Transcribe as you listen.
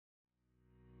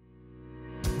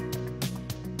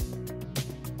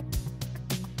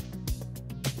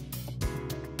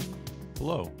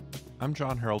Hello, I'm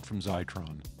John Harold from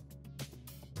Xitron.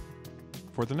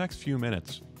 For the next few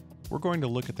minutes, we're going to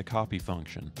look at the copy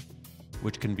function,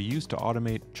 which can be used to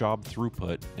automate job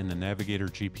throughput in the Navigator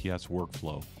GPS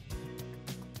workflow.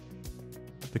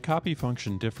 The copy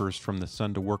function differs from the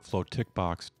send to workflow tick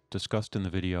box discussed in the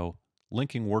video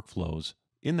linking workflows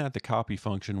in that the copy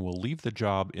function will leave the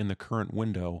job in the current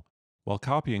window while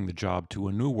copying the job to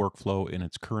a new workflow in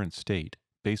its current state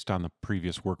based on the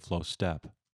previous workflow step.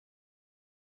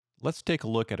 Let's take a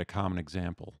look at a common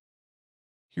example.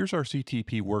 Here's our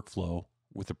CTP workflow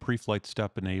with the pre-flight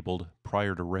step enabled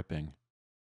prior to ripping.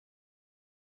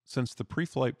 Since the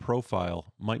pre-flight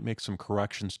profile might make some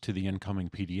corrections to the incoming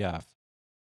PDF,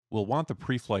 we'll want the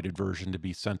pre-flighted version to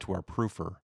be sent to our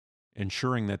proofer,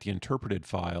 ensuring that the interpreted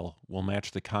file will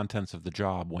match the contents of the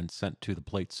job when sent to the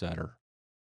plate setter.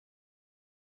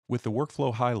 With the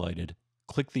workflow highlighted,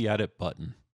 click the Edit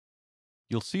button.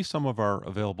 You'll see some of our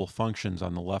available functions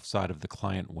on the left side of the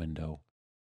client window.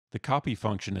 The copy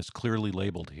function is clearly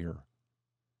labeled here.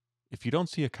 If you don't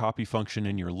see a copy function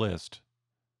in your list,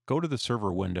 go to the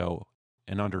server window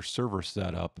and under Server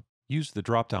Setup, use the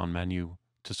drop-down menu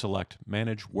to select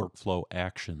Manage Workflow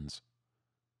Actions.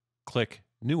 Click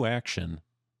New Action,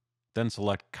 then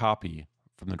select Copy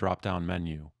from the drop-down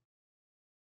menu.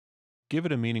 Give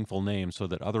it a meaningful name so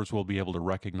that others will be able to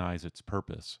recognize its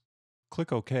purpose.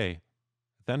 Click OK,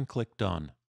 then click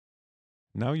Done.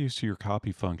 Now you see your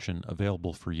copy function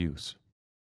available for use.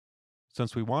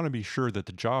 Since we want to be sure that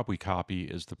the job we copy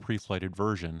is the pre-flighted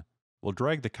version, we'll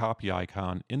drag the copy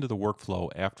icon into the workflow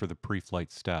after the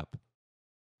pre-flight step.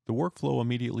 The workflow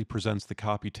immediately presents the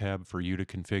Copy tab for you to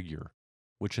configure,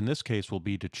 which in this case will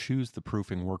be to choose the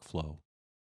proofing workflow.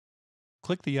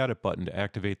 Click the Edit button to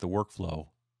activate the workflow,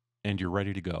 and you're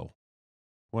ready to go.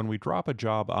 When we drop a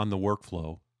job on the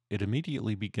workflow, it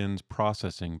immediately begins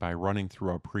processing by running through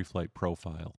our pre-flight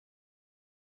profile.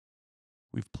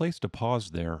 We've placed a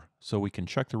pause there so we can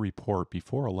check the report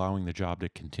before allowing the job to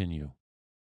continue.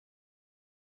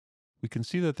 We can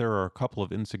see that there are a couple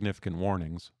of insignificant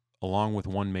warnings, along with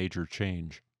one major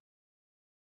change.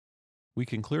 We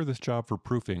can clear this job for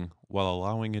proofing while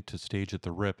allowing it to stage at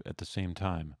the RIP at the same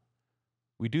time.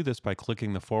 We do this by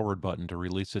clicking the forward button to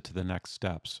release it to the next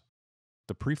steps.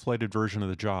 The pre-flighted version of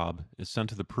the job is sent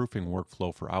to the proofing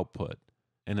workflow for output,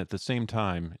 and at the same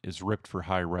time is ripped for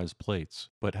high-res plates,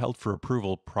 but held for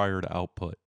approval prior to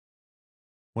output.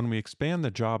 When we expand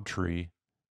the job tree,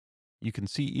 you can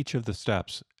see each of the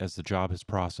steps as the job is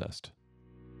processed.